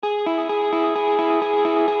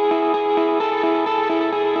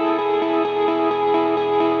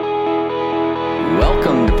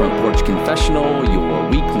Porch Confessional, your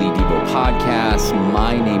weekly Devo podcast.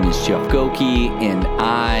 My name is Jeff Goki, and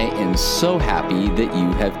I am so happy that you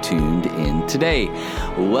have tuned in today.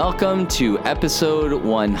 Welcome to episode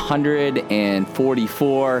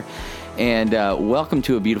 144, and welcome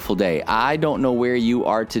to a beautiful day. I don't know where you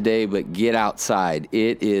are today, but get outside.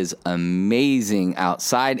 It is amazing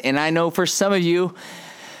outside, and I know for some of you,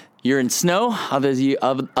 you're in snow, others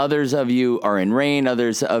of you are in rain,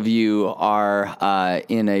 others of you are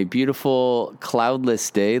in a beautiful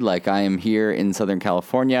cloudless day like I am here in Southern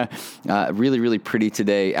California. Really, really pretty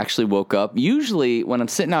today. Actually woke up. Usually when I'm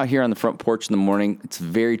sitting out here on the front porch in the morning, it's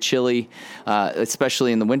very chilly,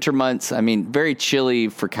 especially in the winter months. I mean, very chilly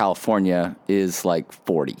for California is like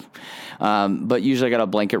 40. But usually I got a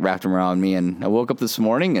blanket wrapped around me, and I woke up this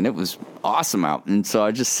morning and it was awesome out. And so I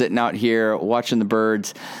was just sitting out here watching the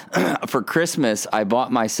birds. For Christmas, I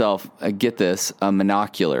bought myself, get this, a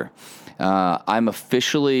monocular. I'm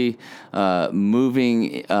officially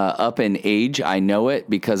moving up in age. I know it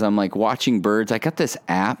because I'm like watching birds. I got this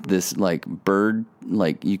app, this like bird,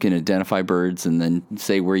 like you can identify birds and then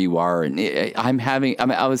say where you are. And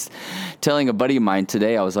I was telling a buddy of mine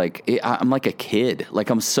today, I was like, I'm like a kid. Like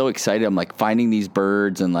I'm so excited. I'm like finding these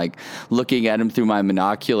birds and like looking at them through my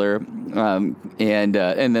monocular, and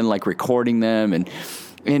then like recording them and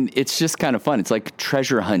it's just kind of fun. It's like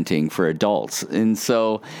treasure hunting for adults. And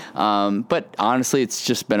so, but honestly, it's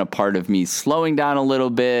just been a part of me slowing down a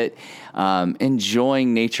little bit,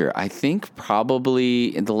 enjoying nature. I think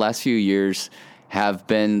probably in the last few years have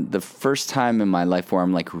been the first time in my life where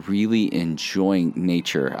I'm like really enjoying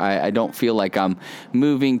nature. I don't feel like I'm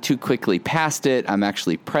moving too quickly past it. I'm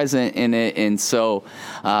actually present in it. And so,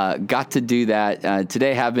 got to do that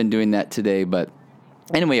today, have been doing that today, but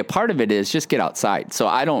anyway, a part of it is just get outside. So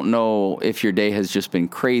I don't know if your day has just been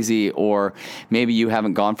crazy or maybe you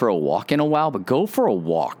haven't gone for a walk in a while, but go for a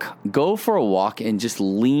walk. Go for a walk and just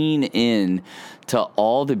lean in to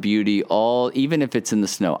all the beauty, even if it's in the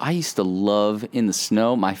snow. I used to love in the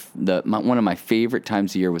snow. One of my favorite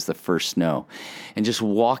times of year was the first snow. And just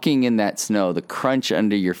walking in that snow, the crunch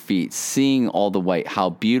under your feet, seeing all the white, how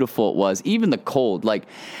beautiful it was. Even the cold, like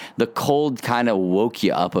the cold kind of woke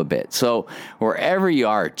you up a bit. So wherever you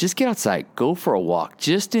are, just get outside, go for a walk,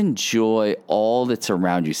 just enjoy all that's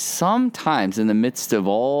around you. Sometimes in the midst of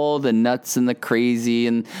all the nuts and the crazy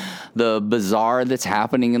and the bizarre that's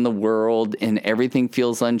happening in the world and everything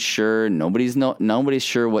feels unsure, nobody's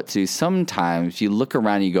sure what to do. Sometimes you look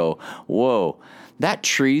around and you go, whoa, that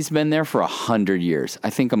tree's been there for 100 years.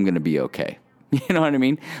 I think I'm going to be okay. You know what I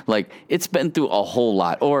mean? Like it's been through a whole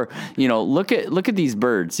lot. Or, look at these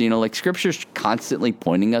birds, like scripture's constantly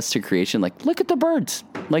pointing us to creation. Like, look at the birds.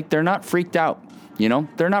 Like they're not freaked out.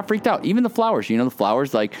 They're not freaked out. Even the flowers, the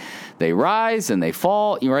flowers, like they rise and they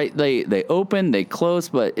fall, right? They open, they close,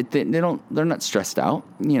 but they're not stressed out.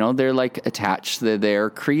 They're like attached to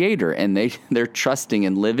their creator and they're trusting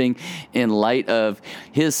and living in light of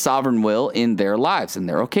his sovereign will in their lives, and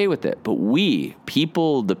they're okay with it. But the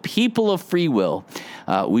people of free will,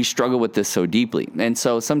 we struggle with this so deeply. And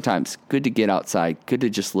so sometimes good to get outside, good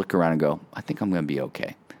to just look around and go, I think I'm going to be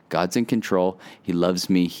okay. God's in control. He loves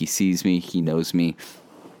me. He sees me. He knows me.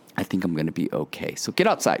 I think I'm going to be okay. So get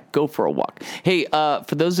outside. Go for a walk. Hey,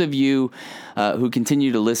 for those of you who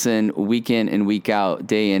continue to listen week in and week out,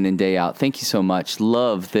 day in and day out, thank you so much.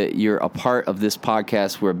 Love that you're a part of this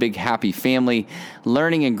podcast. We're a big, happy family,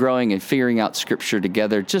 learning and growing and figuring out Scripture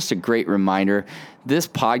together. Just a great reminder. This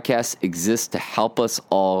podcast exists to help us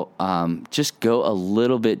all just go a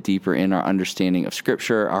little bit deeper in our understanding of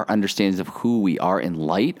Scripture, our understanding of who we are in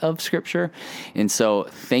light of Scripture. And so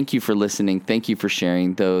thank you for listening. Thank you for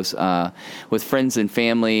sharing those with friends and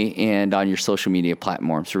family and on your social media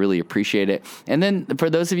platforms. Really appreciate it. And then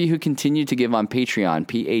for those of you who continue to give on Patreon,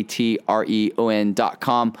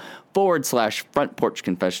 patreon.com/Front Porch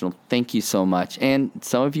Confessional. Thank you so much. And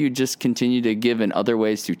some of you just continue to give in other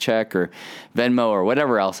ways through check or Venmo or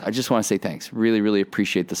whatever else. I just want to say thanks. Really, really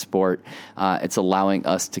appreciate the support. It's allowing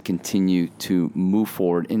us to continue to move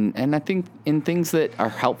forward and I think in things that are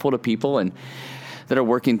helpful to people and that are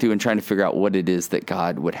working through and trying to figure out what it is that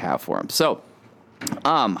God would have for them. So,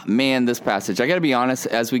 this passage, I got to be honest,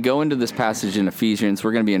 as we go into this passage in Ephesians,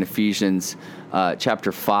 we're going to be in Ephesians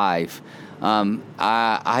chapter 5.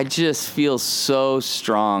 I just feel so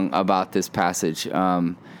strong about this passage.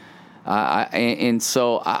 So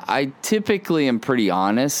I typically am pretty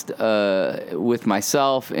honest with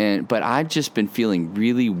myself, but I've just been feeling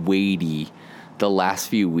really weighty the last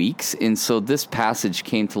few weeks. And so this passage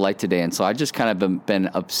came to light today. And so I just kind of been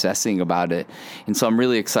obsessing about it. And so I'm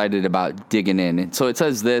really excited about digging in. And so it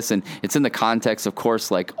says this, and it's in the context, of course,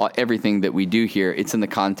 like everything that we do here, it's in the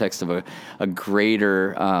context of a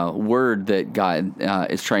greater word that God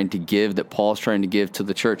is trying to give, that Paul's trying to give to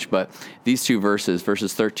the church. But these two verses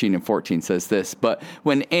 13 and 14 says this: "But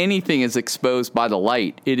when anything is exposed by the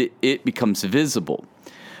light, it becomes visible.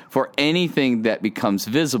 For anything that becomes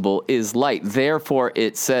visible is light. Therefore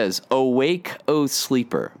it says, 'Awake, O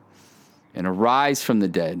sleeper, and arise from the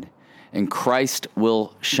dead, and Christ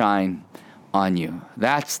will shine on you.'"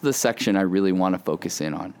 That's the section I really want to focus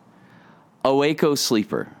in on. "Awake, O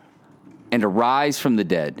sleeper, and arise from the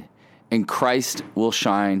dead, and Christ will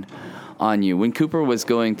shine on you." When Cooper was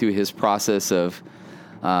going through his process of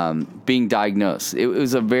being diagnosed, it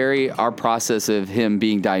was our process of him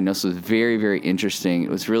being diagnosed was very, very interesting.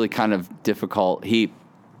 It was really kind of difficult. He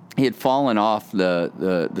had fallen off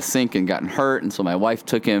the sink and gotten hurt, and so my wife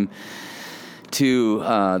took him to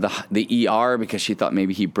the ER because she thought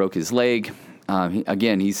maybe he broke his leg.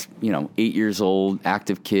 He's 8 years old,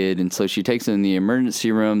 active kid, and so she takes him in the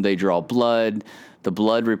emergency room. They draw blood. The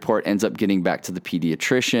blood report ends up getting back to the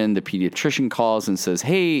pediatrician. The pediatrician calls and says,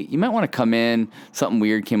 "Hey, you might want to come in. Something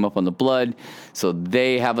weird came up on the blood." So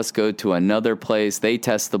they have us go to another place. They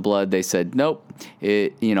test the blood. They said, "Nope."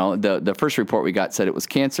 The first report we got said it was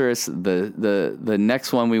cancerous. The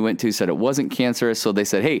next one we went to said it wasn't cancerous. So they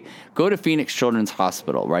said, "Hey, go to Phoenix Children's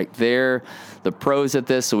Hospital." Right? They're the pros at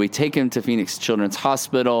this. So we take him to Phoenix Children's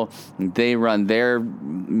Hospital. They run their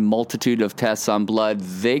multitude of tests on blood.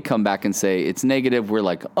 They come back and say it's negative. We're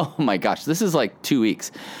like, "Oh my gosh, this is like 2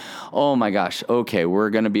 weeks. Oh my gosh. Okay. We're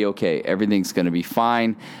going to be okay. Everything's going to be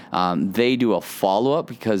fine." They do a follow-up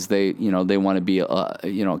because they want to be,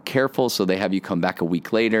 careful. So they have you come back a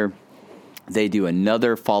week later. They do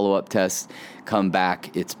another follow-up test, come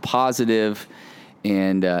back. It's positive,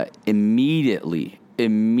 and immediately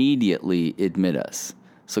admit us.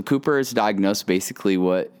 So Cooper is diagnosed. Basically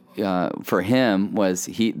what, for him was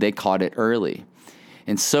they caught it early.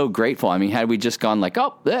 And so grateful. I mean, had we just gone like,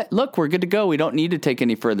 "Oh, look, we're good to go. We don't need to take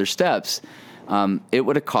any further steps," it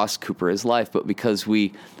would have cost Cooper his life. But because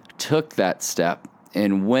we took that step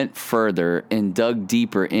and went further and dug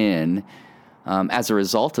deeper in, as a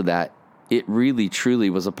result of that, it really, truly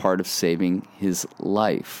was a part of saving his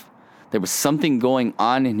life. There was something going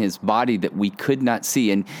on in his body that we could not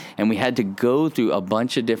see. And we had to go through a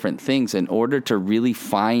bunch of different things in order to really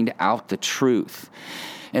find out the truth.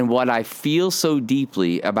 And what I feel so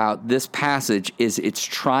deeply about this passage is it's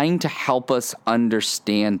trying to help us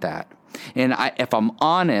understand that. And if I'm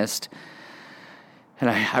honest, and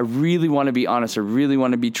I really want to be honest, I really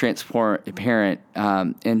want to be transparent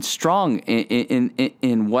and strong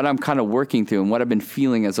in what I'm kind of working through and what I've been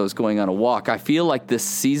feeling as I was going on a walk. I feel like this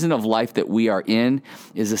season of life that we are in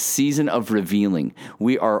is a season of revealing.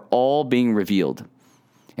 We are all being revealed.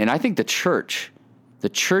 And I think the church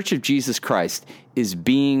of Jesus Christ is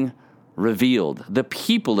being revealed. The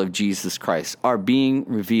people of Jesus Christ are being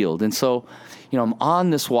revealed. And so, I'm on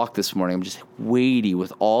this walk this morning. I'm just weighty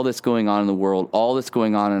with all that's going on in the world, all that's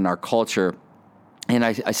going on in our culture. And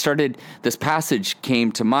I started, this passage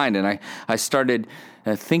came to mind, and I started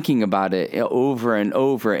thinking about it over and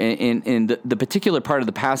over. And the particular part of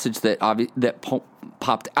the passage that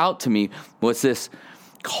popped out to me was this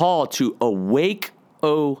call to awake,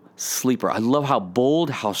 O sleeper. I love how bold,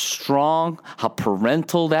 how strong, how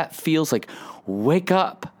parental that feels. Like, wake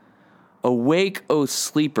up, awake, O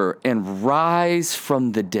sleeper, and rise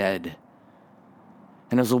from the dead.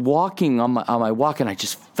 And I was walking on my walk, and I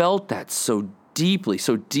just felt that so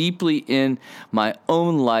deeply in my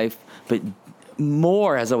own life. But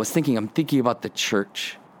more as I was thinking, I'm thinking about the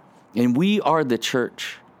church. And we are the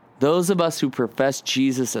church. Those of us who profess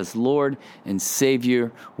Jesus as Lord and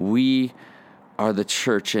Savior, we are the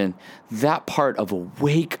church. And that part of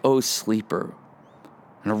awake, O sleeper,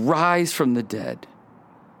 and arise from the dead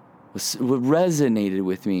what resonated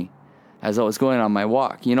with me as I was going on my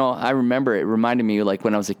walk. I remember it reminded me, like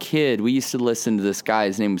when I was a kid, we used to listen to this guy.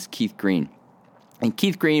 His name was Keith Green. And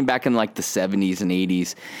Keith Green, back in like the 70s and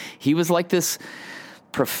 80s, he was like this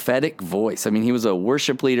prophetic voice. I mean, he was a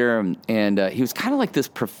worship leader, and he was kind of like this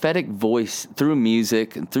prophetic voice through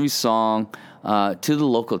music and through song to the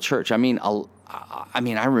local church. I mean,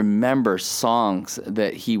 I remember songs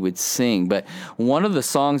that he would sing, but one of the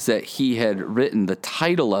songs that he had written, the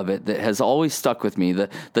title of it that has always stuck with me,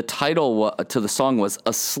 the title to the song was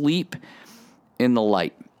 "Asleep in the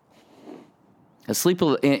Light." Asleep,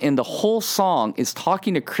 and the whole song is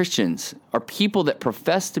talking to Christians or people that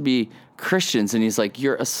profess to be Christians, and he's like,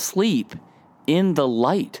 "You're asleep in the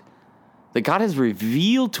light. That God has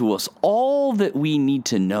revealed to us all that we need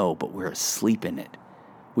to know, but we're asleep in it.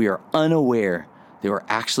 We are unaware that we're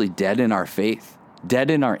actually dead in our faith, dead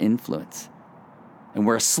in our influence, and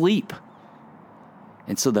we're asleep.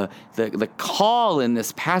 And so the call in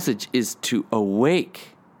this passage is to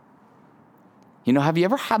awake. You know, have you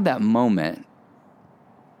ever had that moment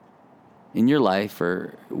in your life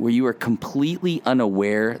or where you were completely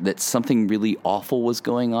unaware that something really awful was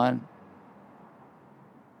going on?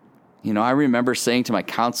 You know, I remember saying to my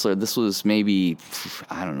counselor, this was maybe,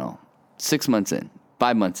 6 months in,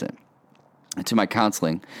 5 months in, to my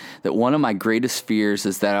counseling, that one of my greatest fears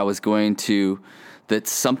is that that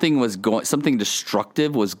something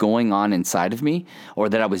destructive was going on inside of me, or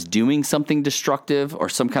that I was doing something destructive or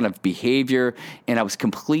some kind of behavior, and I was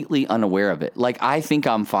completely unaware of it. Like, I think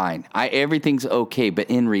I'm fine. Everything's okay, but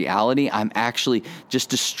in reality, I'm actually just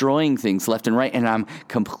destroying things left and right, and I'm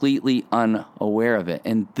completely unaware of it.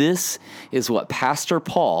 And this is what Pastor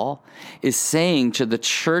Paul is saying to the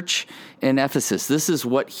church in Ephesus. This is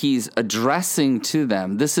what he's addressing to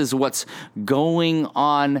them. This is what's going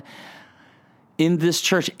on in this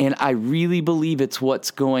church, and I really believe it's what's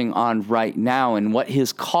going on right now. And what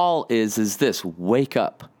his call is this: wake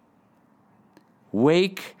up.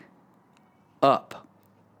 Wake up.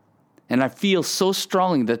 And I feel so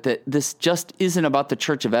strongly that this just isn't about the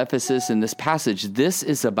church of Ephesus in this passage. This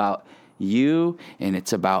is about you, and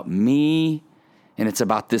it's about me, and it's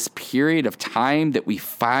about this period of time that we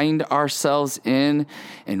find ourselves in.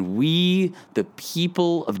 And we, the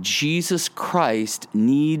people of Jesus Christ,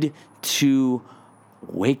 need to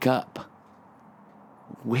wake up.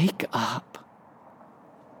 Wake up.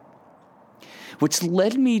 Which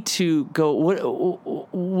led me to go,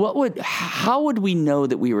 how would we know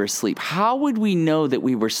that we were asleep? How would we know that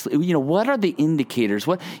we were asleep? You know, what are the indicators?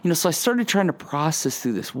 So I started trying to process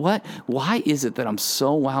through this. Why is it that I'm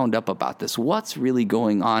so wound up about this? What's really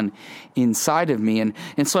going on inside of me?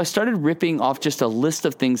 And so I started ripping off just a list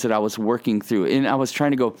of things that I was working through. And I was trying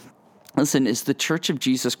to go, listen, is the Church of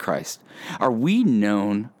Jesus Christ, are we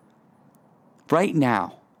known right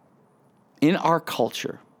now in our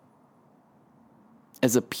culture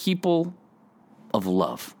as a people of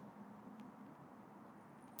love?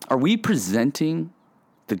 Are we presenting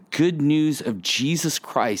the good news of Jesus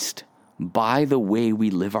Christ by the way we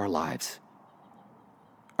live our lives?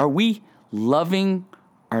 Are we loving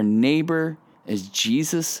our neighbor as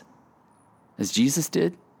Jesus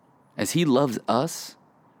did, as he loves us?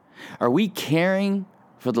 Are we caring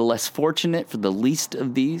for the less fortunate, for the least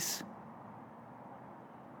of these?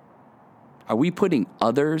 Are we putting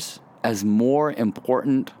others as more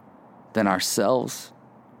important than ourselves?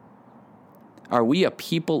 Are we a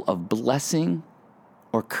people of blessing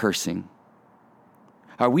or cursing?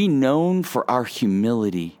 Are we known for our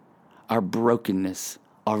humility, our brokenness,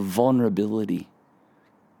 our vulnerability?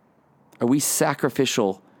 Are we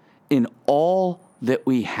sacrificial in all that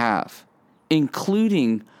we have,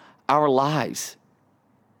 including our lives?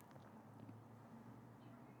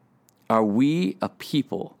 Are we a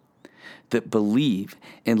people that believe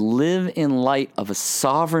and live in light of a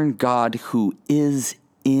sovereign God who is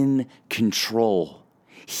in control?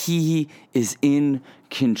 He is in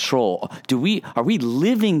control. Are we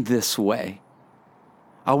living this way?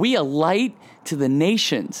 Are we a light to the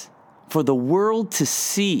nations for the world to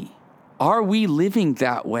see? Are we living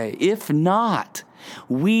that way? If not,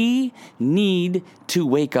 we need to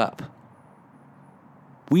wake up.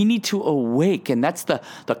 We need to awake. And that's the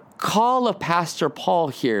call of Pastor Paul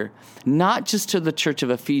here, not just to the church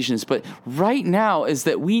of Ephesians, but right now is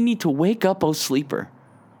that we need to wake up, O sleeper.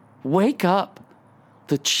 Wake up.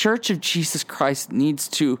 The church of Jesus Christ needs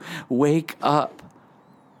to wake up.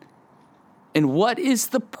 And what is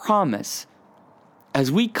the promise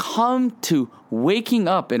as we come to waking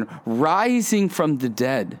up and rising from the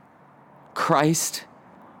dead? Christ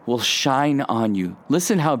will shine on you.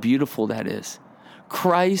 Listen how beautiful that is.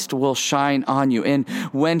 Christ will shine on you. And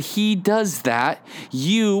when he does that,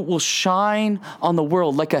 you will shine on the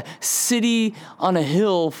world like a city on a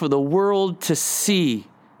hill for the world to see.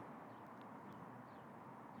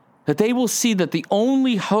 That they will see that the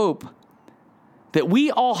only hope that we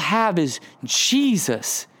all have is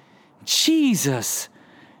Jesus. Jesus.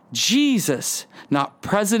 Jesus, not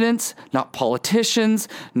presidents, not politicians,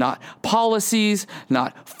 not policies,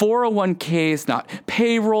 not 401ks, not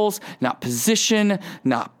payrolls, not position,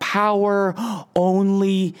 not power,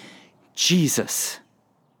 only Jesus.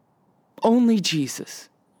 Only Jesus.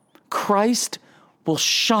 Christ will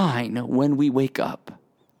shine when we wake up.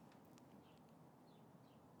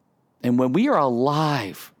 And when we are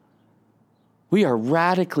alive, we are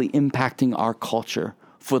radically impacting our culture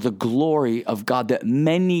for the glory of God, that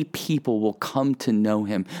many people will come to know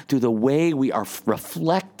him through the way we are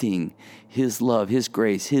reflecting his love, his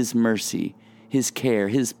grace, his mercy, his care,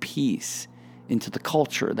 his peace into the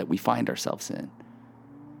culture that we find ourselves in.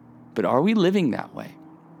 But are we living that way?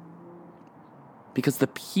 Because the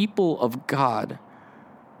people of God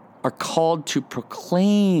are called to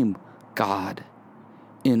proclaim God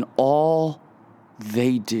in all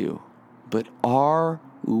they do. But are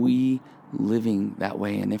we living that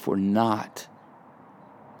way? And if we're not,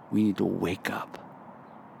 we need to wake up.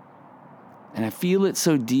 And I feel it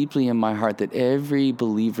so deeply in my heart that every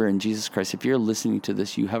believer in Jesus Christ, if you're listening to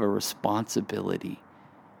this, you have a responsibility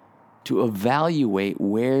to evaluate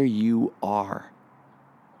where you are.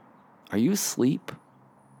 Are you asleep?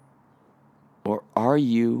 Or are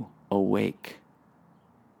you awake?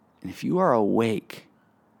 And if you are awake,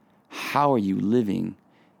 how are you living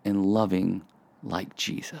and loving like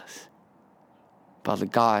Jesus? Father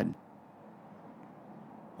God,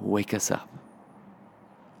 wake us up.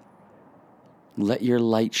 Let your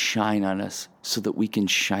light shine on us so that we can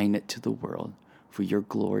shine it to the world for your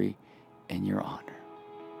glory and your honor.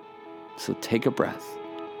 So take a breath,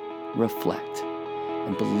 reflect,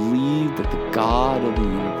 and believe that the God of the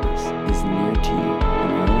universe is near to you